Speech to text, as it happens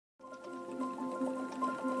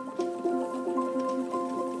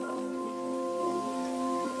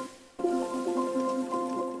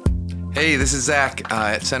Hey, this is Zach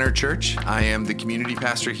at Center Church. I am the community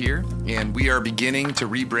pastor here, and we are beginning to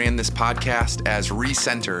rebrand this podcast as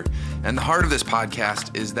Recenter. And the heart of this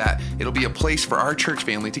podcast is that it'll be a place for our church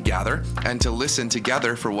family to gather and to listen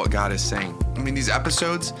together for what God is saying. I mean, these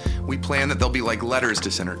episodes, we plan that they'll be like letters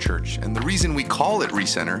to Center Church. And the reason we call it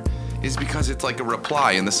Recenter is because it's like a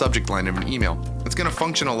reply in the subject line of an email. It's going to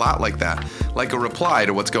function a lot like that, like a reply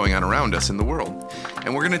to what's going on around us in the world.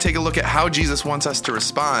 And we're going to take a look at how Jesus wants us to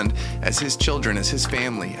respond as his children, as his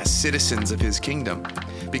family, as citizens of his kingdom.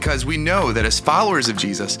 Because we know that as followers of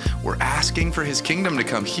Jesus, we're asking for his kingdom to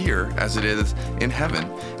come here as it is in heaven,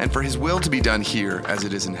 and for his will to be done here as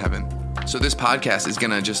it is in heaven. So this podcast is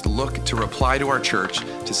going to just look to reply to our church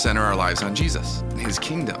to center our lives on Jesus, his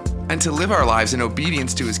kingdom, and to live our lives in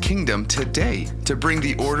obedience to his kingdom today, to bring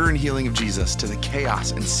the order and healing of Jesus to the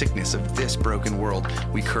chaos and sickness of this broken world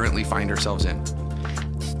we currently find ourselves in.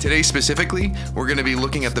 Today specifically, we're going to be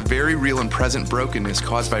looking at the very real and present brokenness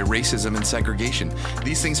caused by racism and segregation.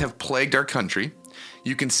 These things have plagued our country.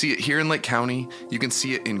 You can see it here in Lake County. You can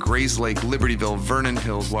see it in Grays Lake, Libertyville, Vernon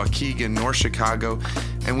Hills, Waukegan, North Chicago.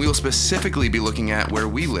 And we will specifically be looking at where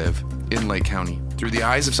we live in Lake County through the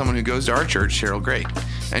eyes of someone who goes to our church, Cheryl Gray.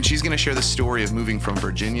 And she's going to share the story of moving from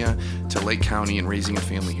Virginia to Lake County and raising a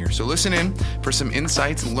family here. So listen in for some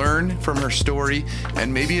insights, learn from her story,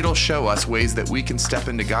 and maybe it'll show us ways that we can step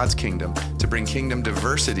into God's kingdom to bring kingdom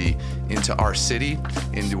diversity into our city,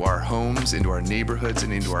 into our homes, into our neighborhoods,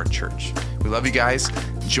 and into our church. We love you guys.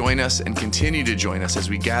 Join us and continue to join us as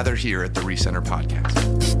we gather here at the Recenter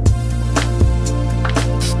Podcast.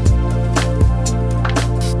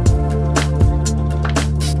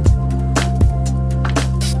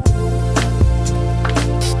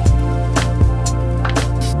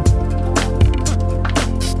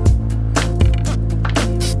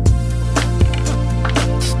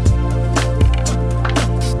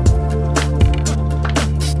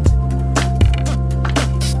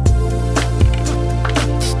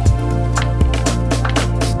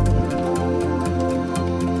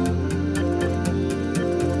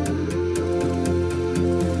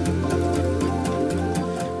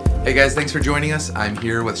 Hey guys, thanks for joining us. I'm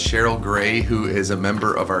here with Cheryl Gray, who is a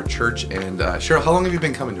member of our church. And Cheryl, how long have you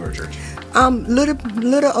been coming to our church?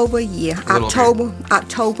 Little over a year.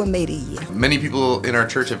 October made a year. Many people in our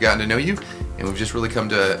church have gotten to know you, and we've just really come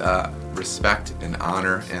to respect and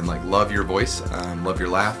honor and love your voice, love your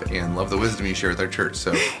laugh, and love the wisdom you share with our church.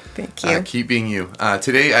 So thank you. Keep being you.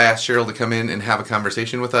 Today, I asked Cheryl to come in and have a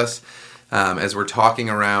conversation with us as we're talking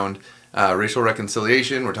around racial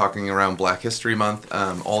reconciliation. We're talking around Black History Month.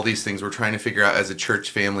 All these things we're trying to figure out as a church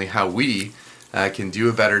family how we can do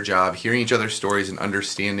a better job hearing each other's stories and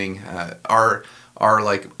understanding our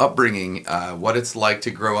upbringing, what it's like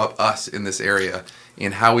to grow up us in this area,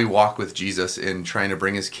 and how we walk with Jesus in trying to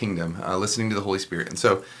bring his kingdom, listening to the Holy Spirit. And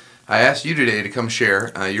so I asked you today to come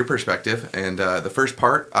share your perspective. And the first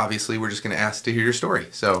part, obviously, we're just going to ask to hear your story.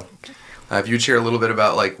 So if you'd share a little bit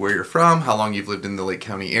about where you're from, how long you've lived in the Lake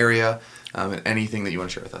County area, and anything that you want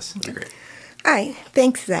to share with us, that'd be great. All right.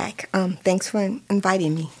 Thanks, Zach. Thanks for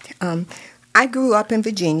inviting me. I grew up in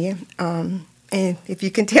Virginia, and if you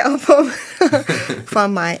can tell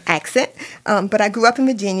from my accent, but I grew up in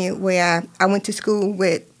Virginia where I went to school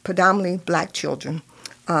with predominantly black children,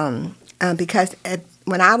 because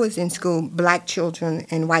when I was in school, black children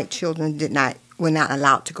and white children were not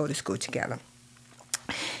allowed to go to school together.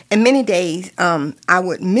 And many days I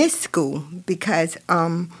would miss school because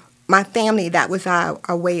my family, that was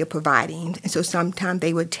our way of providing. And so sometimes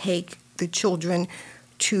they would take the children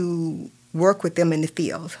to work with them in the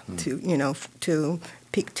field, to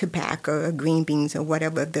pick tobacco or green beans or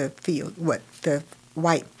whatever what the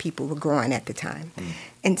white people were growing at the time.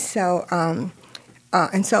 And so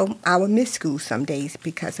I would miss school some days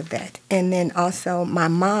because of that. And then also my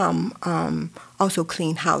mom also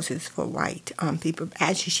cleaned houses for white people.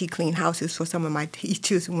 Actually, she cleaned houses for some of my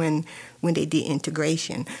teachers when they did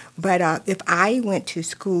integration. But if I went to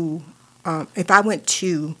school, if I went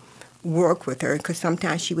to work with her, because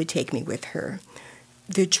sometimes she would take me with her,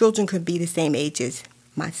 the children could be the same age as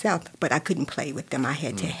myself, but I couldn't play with them. I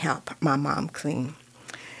had to help my mom clean.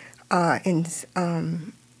 I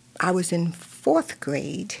was in 4th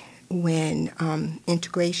grade when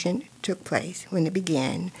integration took place, when it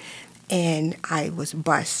began, and I was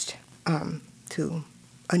bused to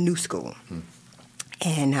a new school.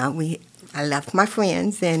 And I left my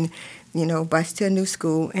friends and, bused to a new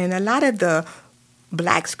school. And a lot of the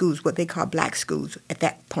black schools, what they call black schools at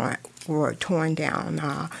that point, were torn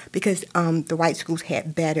down because the white schools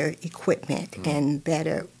had better equipment and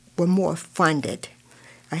were more funded.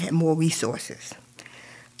 I had more resources.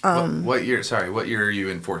 What year? Sorry, what year are you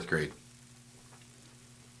in 4th grade?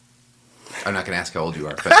 I'm not going to ask how old you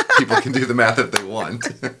are, but people can do the math if they want.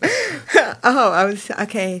 I was,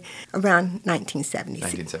 around 1976.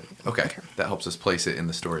 1970. Okay. That helps us place it in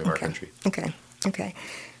the story of our country. Okay.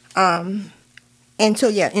 And so,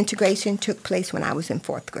 integration took place when I was in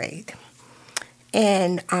 4th grade.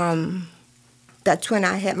 And that's when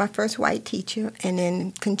I had my first white teacher, and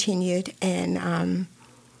then continued. And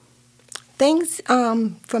things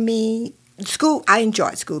for me, school, I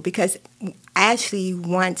enjoyed school because actually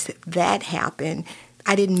once that happened,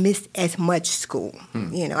 I didn't miss as much school.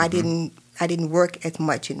 You know, I didn't work as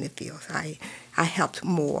much in the fields. I helped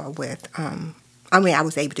more with, I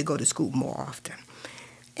was able to go to school more often.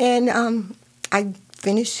 And I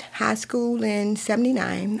finished high school in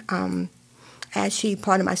 1979. Actually,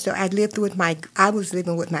 part of my story, I was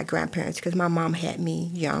living with my grandparents because my mom had me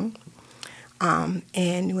young.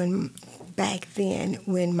 And back then,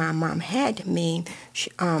 when my mom had me,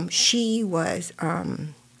 she was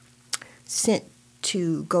sent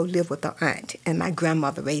to go live with her aunt, and my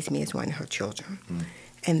grandmother raised me as one of her children.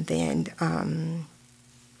 And then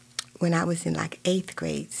when I was in like 8th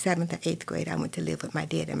grade, 7th or 8th grade, I went to live with my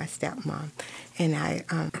dad and my stepmom. And I,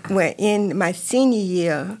 in my senior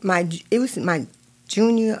year, it was my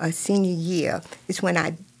junior or senior year, is when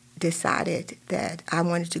I decided that I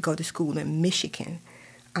wanted to go to school in Michigan,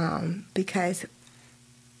 because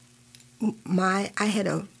I had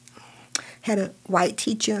a white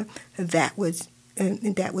teacher that was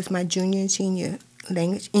my junior and senior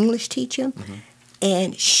English teacher.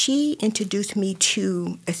 And she introduced me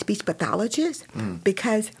to a speech pathologist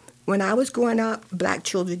because when I was growing up, black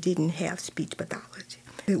children didn't have speech pathology.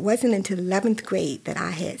 It wasn't until 11th grade that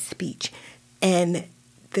I had speech. And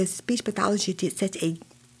the speech pathologist did such a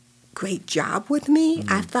great job with me.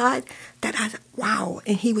 I thought that wow.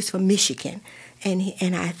 And he was from Michigan.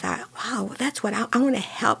 And I thought, wow, that's what I want to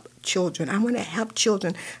help children. I want to help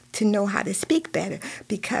children to know how to speak better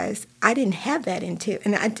because I didn't have that until,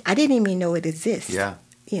 and I didn't even know it exists. Yeah.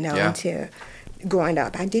 Until growing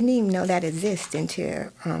up. I didn't even know that exists until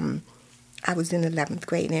I was in 11th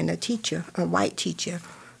grade, and a white teacher,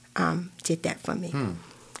 did that for me.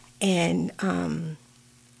 And I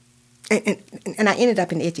ended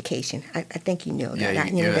up in education. I think you know that. Yeah,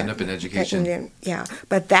 you ended up in education.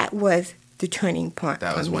 But that was the turning point.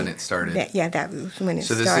 That was when it started. That was when it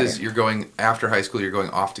started. So this is, you're going, after high school, you're going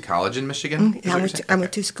off to college in Michigan? I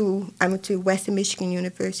went to school. I went to Western Michigan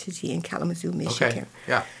University in Kalamazoo, Michigan. Okay,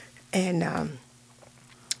 yeah. And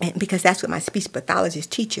because that's what my speech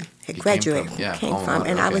pathologist teacher had graduated came from.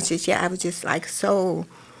 And I was just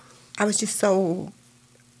so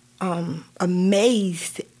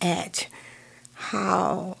amazed at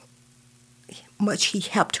how much he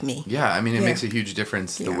helped me. Yeah, I mean, it makes a huge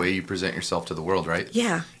difference the way you present yourself to the world, right?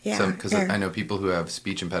 Yeah. Because I know people who have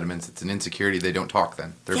speech impediments, it's an insecurity. They don't talk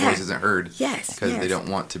then. Their voice isn't heard. Yes. Because they don't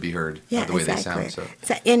want to be heard the way they sound. So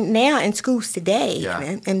and now in schools today,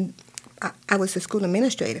 and I was a school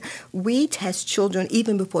administrator, we test children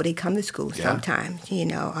even before they come to school sometimes,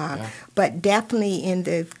 But definitely in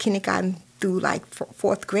the kindergarten through like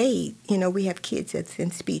 4th grade, we have kids that's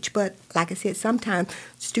in speech. But like I said, sometimes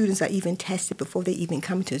students are even tested before they even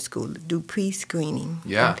come to school, do pre-screening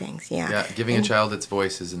and things. Yeah, giving a child its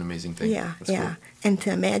voice is an amazing thing. That's cool. And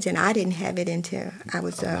to imagine, I didn't have it until I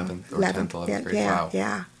was 11th or 10th grade.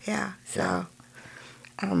 Wow.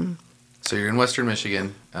 So you're in Western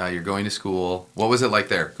Michigan. You're going to school. What was it like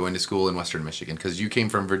there, going to school in Western Michigan? Because you came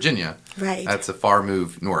from Virginia. Right. That's a far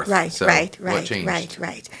move north. Right, so right. What changed?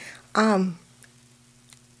 Right. A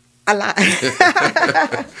lot.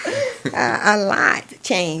 A lot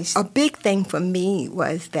changed. A big thing for me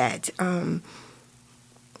was that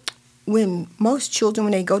when most children,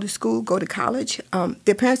 when they go to school, go to college,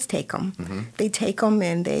 their parents take them. They take them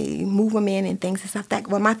and they move them in and things and stuff like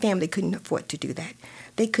that. Well, my family couldn't afford to do that.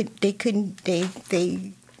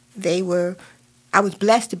 I was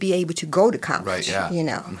blessed to be able to go to college,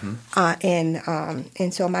 and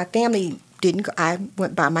so my family didn't go. I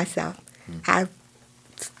went by myself. I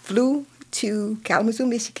flew to Kalamazoo,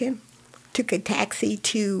 Michigan, took a taxi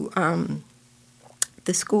to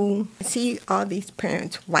the school, see all these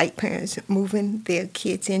parents, white parents, moving their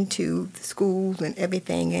kids into the schools and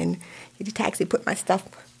everything, and the taxi put my stuff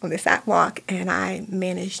on the sidewalk, and I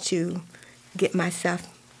managed to get myself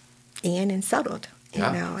in and settled,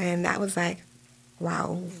 and that was like,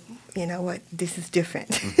 wow, what, this is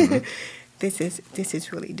different. This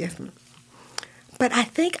is really different. But I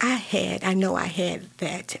think I know I had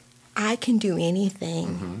that I can do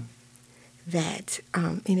anything that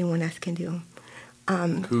anyone else can do.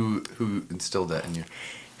 Who instilled that in you?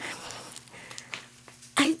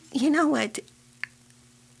 You know what?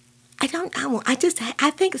 I don't know. I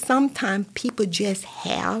think sometimes people just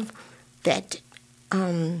have that,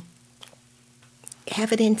 have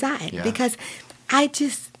it inside. Yeah. Because I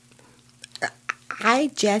just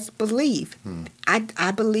believe.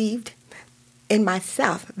 I believed in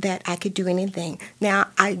myself that I could do anything. Now,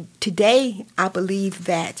 today I believe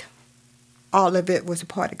that all of it was a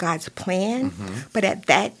part of God's plan. But at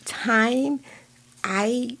that time,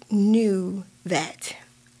 I knew that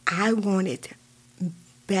I wanted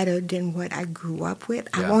better than what I grew up with.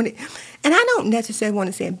 Yeah. I wanted, and I don't necessarily want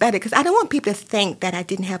to say better because I don't want people to think that I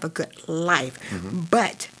didn't have a good life.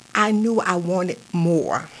 But I knew I wanted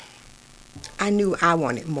more. I knew I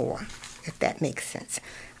wanted more, if that makes sense.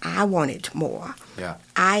 I wanted more. Yeah.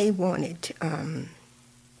 I wanted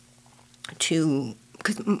to,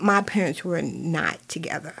 because my parents were not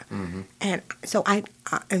together, and so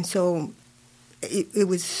it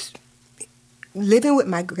was living with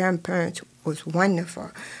my grandparents was wonderful.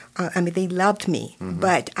 I mean, they loved me,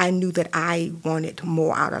 but I knew that I wanted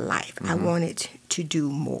more out of life. I wanted to do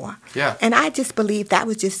more. Yeah. And I just believe that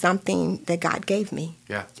was just something that God gave me.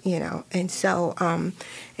 Yeah. You know, and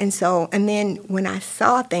then when I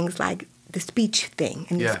saw things like the speech thing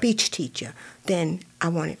and the speech teacher, then I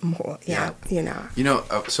wanted more. Yeah. You know. You know,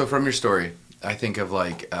 so from your story, I think of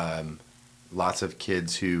like lots of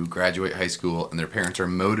kids who graduate high school and their parents are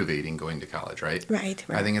motivating going to college, right? Right.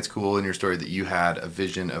 I think it's cool in your story that you had a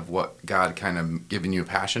vision of what God kind of given you a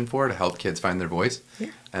passion for to help kids find their voice. Yeah.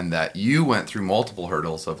 And that you went through multiple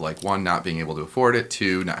hurdles of like, 1, not being able to afford it,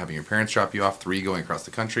 2, not having your parents drop you off, 3, going across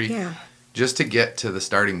the country. Yeah. Just to get to the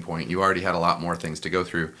starting point, you already had a lot more things to go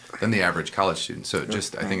through than the average college student. So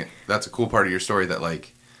I think that's a cool part of your story that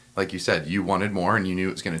like you said, you wanted more and you knew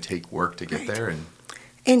it was going to take work to get there.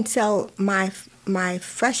 And so my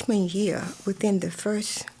freshman year, within the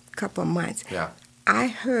first couple of months, I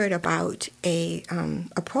heard about a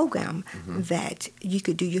program that you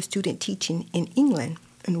could do your student teaching in England,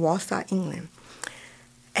 in Warsaw, England.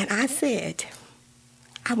 And I said,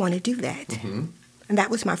 I want to do that. And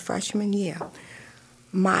that was my freshman year.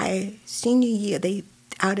 My senior year,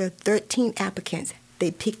 out of 13 applicants,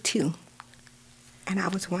 they picked 2. And I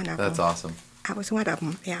was one of them. That's awesome. I was one of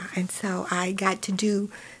them, yeah. And so I got to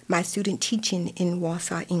do my student teaching in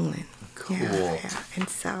Warsaw, England. Cool. Yeah. And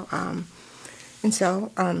so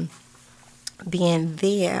being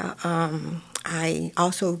there, I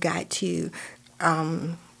also got to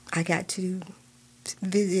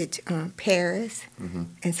visit Paris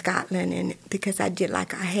and Scotland, and because I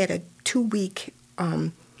had a 2-week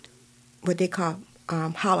what they call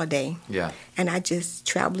holiday. Yeah. And I just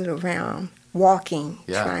traveled around walking,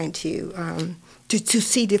 trying to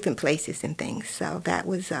see different places and things. So that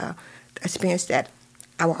was an experience that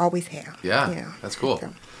I will always have. Yeah, you know. that's cool.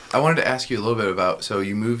 I wanted to ask you a little bit about, so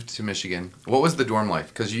you moved to Michigan. What was the dorm life?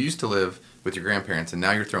 Because you used to live with your grandparents, and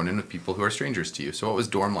now you're thrown in with people who are strangers to you. So what was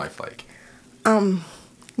dorm life like? It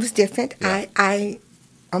was different. Yeah. I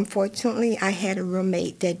unfortunately, I had a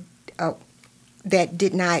roommate that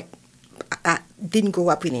didn't grow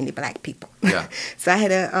up with any black people. Yeah. So I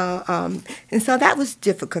had and so that was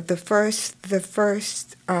difficult. The first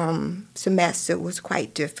semester was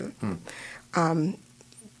quite different.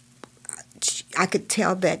 I could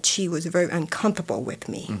tell that she was very uncomfortable with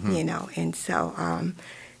me, you know, and so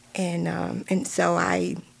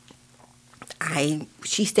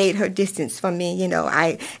she stayed her distance from me, you know.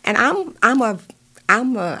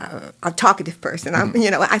 I'm a talkative person. You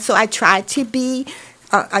know, so I tried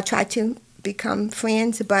to become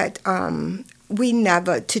friends, but we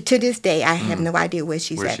never. To this day, I have no idea where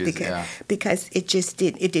she's at because it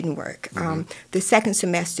didn't work. The second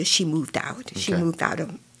semester, she moved out. She moved out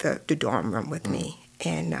of the dorm room with me,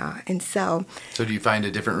 and so. So do you find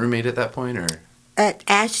a different roommate at that point, or?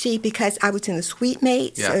 Actually, because I was in the suite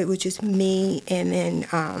mate, so it was just me and then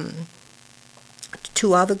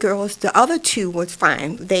 2 other girls. The other 2 was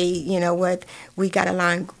fine. They, you know what, we got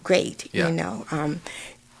along great, you know.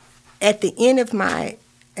 At the end of my,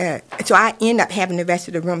 so I ended up having the rest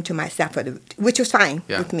of the room to myself, which was fine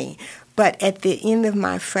with me. But at the end of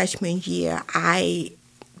my freshman year, I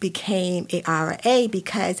became a RA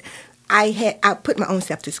because I put my own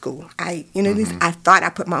self to school. I thought I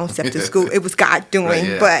put my own self to school. It was God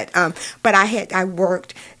doing, but I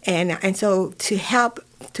worked, and so to help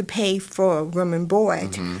to pay for room and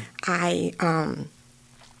board, I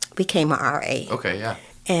became a RA. Okay, yeah.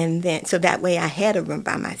 And then so that way I had a room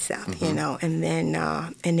by myself, you know. And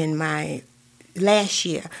then my last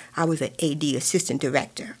year I was an AD, assistant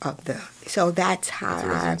director of the. So that's how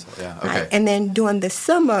and then during the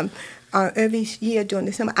summer. Every year during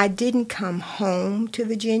the summer, I didn't come home to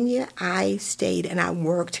Virginia. I stayed and I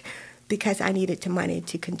worked because I needed the money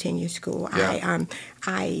to continue school. Yeah.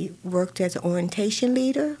 I worked as an orientation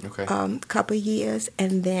leader Okay. a couple of years,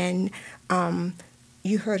 and then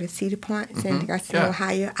you heard of Cedar Point in Garcia, Yeah.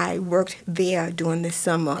 Ohio. I worked there during the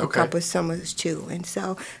summer, a Okay. couple of summers too, and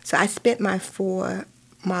so I spent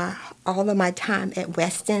all of my time at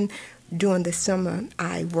Weston. During the summer,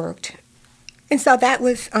 I worked. And so that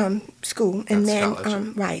was school. And That's then,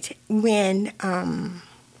 college. right, when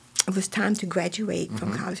it was time to graduate from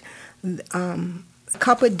college, a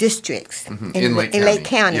couple of districts In Lake Lake County.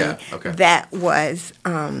 County Yeah, okay. that was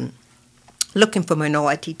looking for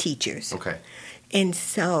minority teachers. Okay. And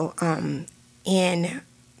so in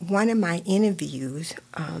one of my interviews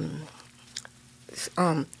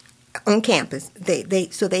on campus,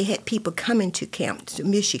 they had people coming to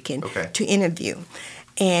Michigan Okay. to interview.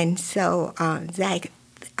 And so, Zach,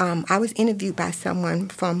 I was interviewed by someone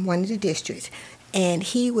from one of the districts, and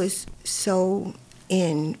he was so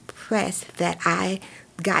impressed that I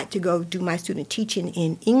got to go do my student teaching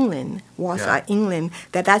in England, Warsaw, Yeah. England,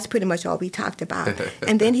 that's pretty much all we talked about.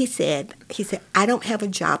 And then he said, I don't have a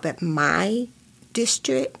job at my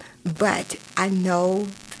district, but I know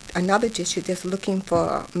another district that's looking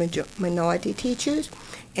for minority teachers,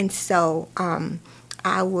 and so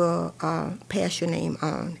I will pass your name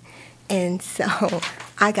on. And so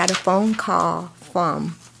I got a phone call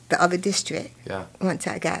from the other district. Yeah. Once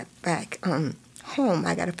I got back home,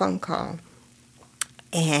 I got a phone call,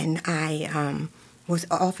 and I was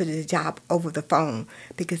offered a job over the phone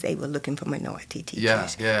because they were looking for minority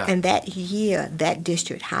teachers. Yeah. And that year, that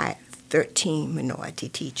district hired 13 minority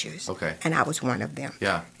teachers. Okay. And I was one of them.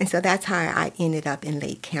 Yeah. And so that's how I ended up in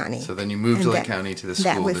Lake County. So then you moved to And Lake County to the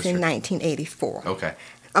school That was district. in 1984. Okay.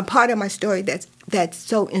 A part of my story that's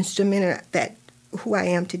so instrumental that who I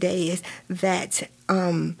am today is that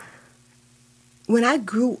when I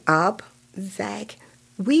grew up, Zach,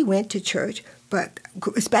 we went to church, but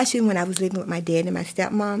especially when I was living with my dad and my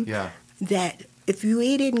stepmom, Yeah. that if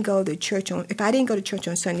I didn't go to church on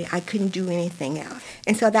Sunday, I couldn't do anything else.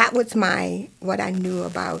 And so that was what I knew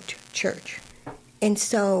about church. And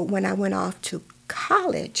so when I went off to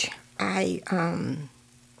college, I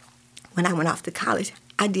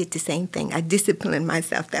did the same thing. I disciplined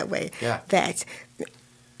myself that way. Yeah. That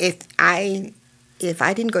if I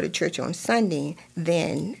didn't go to church on Sunday,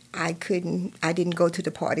 then I didn't go to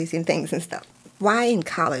the parties and things and stuff. While in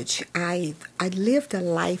college, I lived a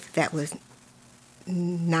life that was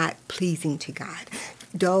not pleasing to God.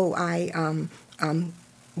 Though I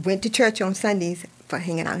went to church on Sundays for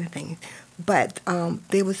hanging out and things, but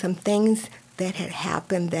there were some things that had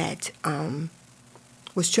happened that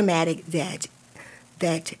was traumatic that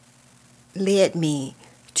led me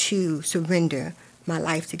to surrender my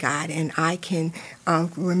life to God. And I can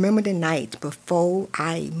remember the night before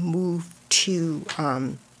I moved to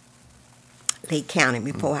Lake County.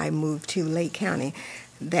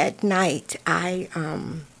 That night, I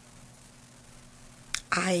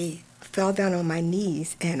fell down on my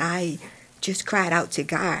knees and I just cried out to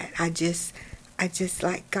God. I just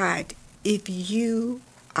like, God, if you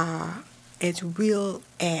are as real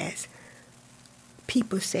as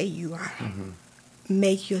people say you are,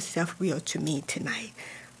 make yourself real to me tonight.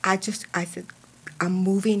 I said, I'm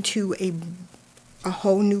moving to a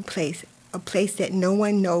whole new place. A place that no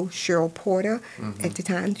one knows, Cheryl Porter at the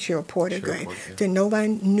time, Cheryl Porter. Cheryl Porter, yeah. So no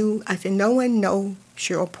one knew. I said, no one knows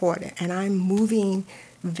Cheryl Porter, and I'm moving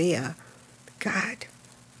there. God,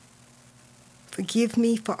 forgive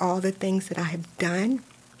me for all the things that I have done,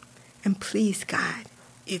 and please, God,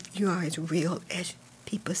 if you are as real as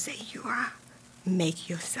people say you are, make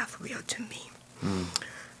yourself real to me.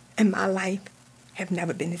 And my life have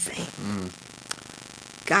never been the same.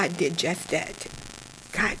 God did just that.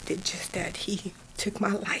 He took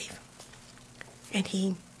my life and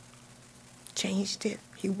he changed it.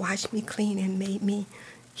 He washed me clean and made me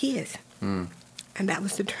his. And that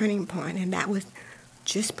was the turning point, and that was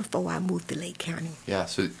just before I moved to Lake County. Yeah,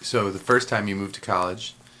 so the first time you moved to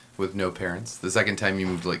college with no parents, the second time you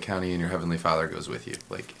moved to Lake County and your Heavenly Father goes with you.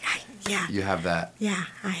 Like, Yeah. you have that Yeah,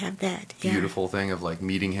 I have that. Yeah. beautiful thing of like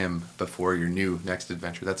meeting him before your new next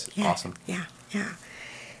adventure. That's awesome. Yeah.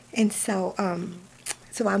 And so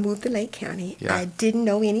so I moved to Lake County. Yeah. I didn't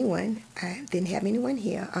know anyone. I didn't have anyone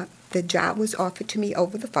here. The job was offered to me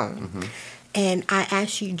over the phone. And I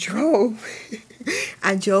actually drove.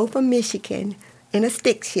 I drove from Michigan in a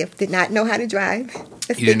stick shift. Did not know how to drive.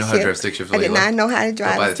 You didn't know how to drive stick shift? I did not know how to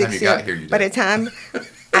drive by a the stick time you shift. got here, you did. By the time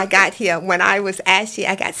I got here,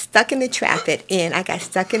 I got stuck in the traffic in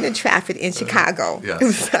Chicago.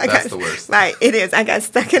 Yes, that's the worst. Right, it is. I got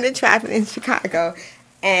stuck in the traffic in Chicago,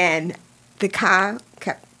 and the car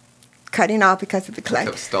kept cutting off because of the clay.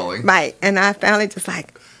 Kept stalling. Right. And I finally just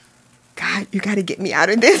like, God, you got to get me out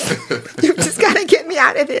of this. You just got to get me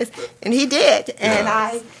out of this. And he did. And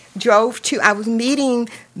I was meeting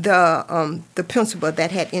the principal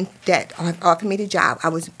that offered me the job. I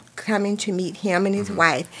was coming to meet him and his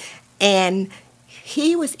wife. And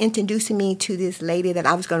he was introducing me to this lady that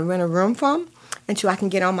I was going to rent a room from until I can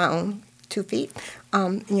get on my own 2 feet,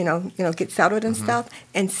 get settled and stuff.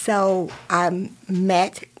 And so I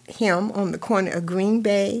met him on the corner of Green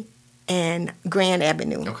Bay and Grand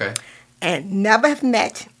Avenue. Okay. And never have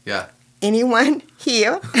met anyone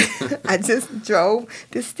here. I just drove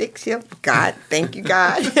the stick shift. God, thank you,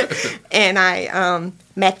 God. And I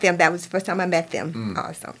met them. That was the first time I met them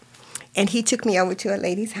also. And he took me over to a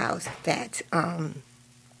lady's house that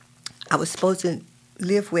I was supposed to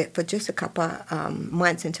live with for just a couple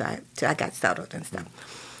months until I got settled and stuff.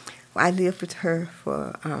 Well, I lived with her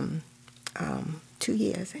for 2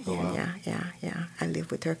 years. Oh, wow. Yeah. I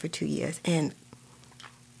lived with her for 2 years. And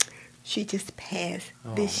she just passed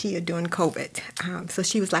this year during COVID. So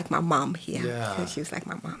she was like my mom here. Yeah. She was like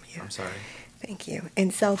my mom here. I'm sorry. Thank you.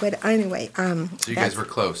 And so, but anyway. So you guys were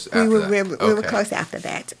close after that? We were close after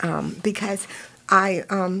that because I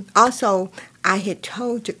had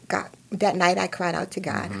told God, that night I cried out to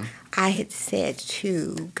God. I had said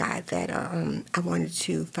to God that I wanted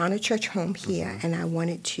to found a church home here and I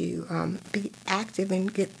wanted to be active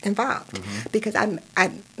and get involved because I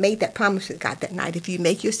made that promise with God that night. If you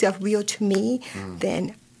make yourself real to me,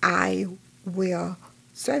 then I will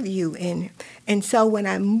serve you. And so when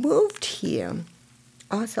I moved here,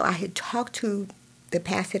 also I had talked to the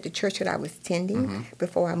pastor at the church that I was attending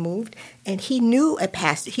before I moved, and he knew a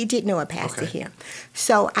pastor. He did know a pastor here.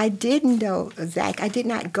 So I didn't know, Zach, I did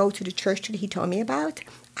not go to the church that he told me about.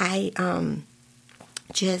 I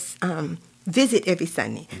just visit every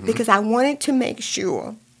Sunday because I wanted to make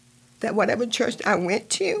sure that whatever church I went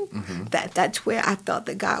to, that's where I felt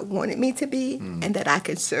that God wanted me to be and that I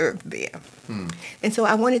could serve there. And so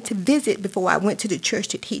I wanted to visit before I went to the church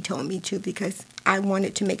that he told me to because I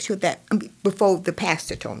wanted to make sure that, before the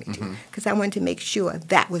pastor told me to, because I wanted to make sure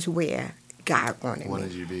that was where God wanted me.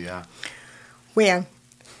 Wanted you to be, Well,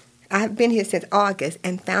 I've been here since August,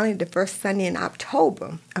 and finally the first Sunday in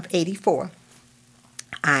October of '84,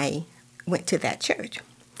 I went to that church.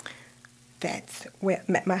 That's where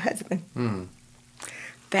I met my husband.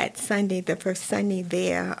 That Sunday, the first Sunday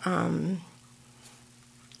there,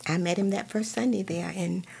 I met him that first Sunday there.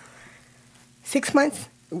 And 6 months,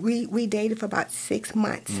 we dated for about 6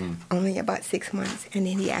 months, only about 6 months. And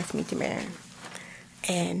then he asked me to marry him.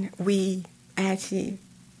 And we actually,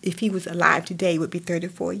 if he was alive today, it would be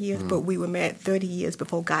 34 years. But we were married 30 years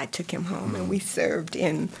before God took him home. And we served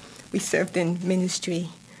in ministry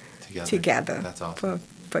together. That's awesome.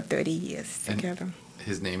 For 30 years together. And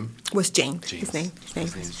his name? Was James. His name is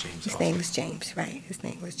James. His name was James, right. His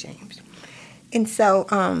name was James. And so,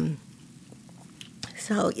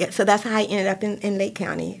 so that's how I ended up in Lake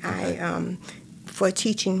County. Okay. For a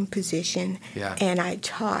teaching position. Yeah. And I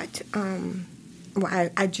taught,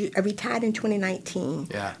 I retired in 2019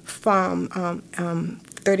 from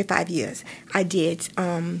 35 years. I did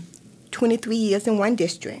 23 years in one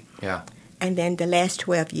district. Yeah. And then the last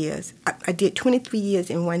 12 years, I did 23 years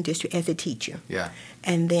in one district as a teacher. Yeah.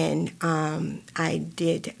 And then I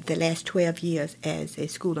did the last 12 years as a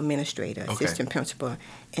school administrator, assistant principal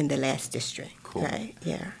in the last district. Cool. Right,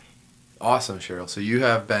 yeah. Awesome, Cheryl. So you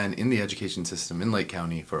have been in the education system in Lake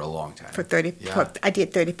County for a long time. I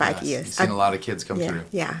did 35 years. You've seen a lot of kids come through.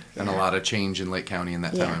 Yeah. And a lot of change in Lake County in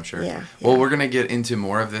that time, I'm sure. Yeah. Well, we're going to get into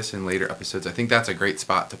more of this in later episodes. I think that's a great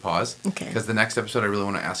spot to pause. Okay. Because the next episode, I really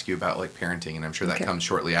want to ask you about like parenting, and I'm sure that comes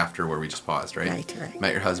shortly after where we just paused, right? Right.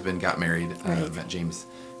 Met your husband, got married, met James.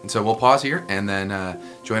 And so we'll pause here and then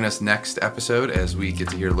join us next episode as we get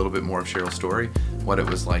to hear a little bit more of Cheryl's story, what it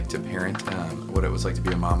was like to parent, what it was like to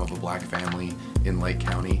be a mom of a black family in Lake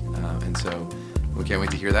County. And so we can't wait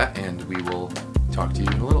to hear that, and we will talk to you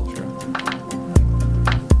in a little, Cheryl.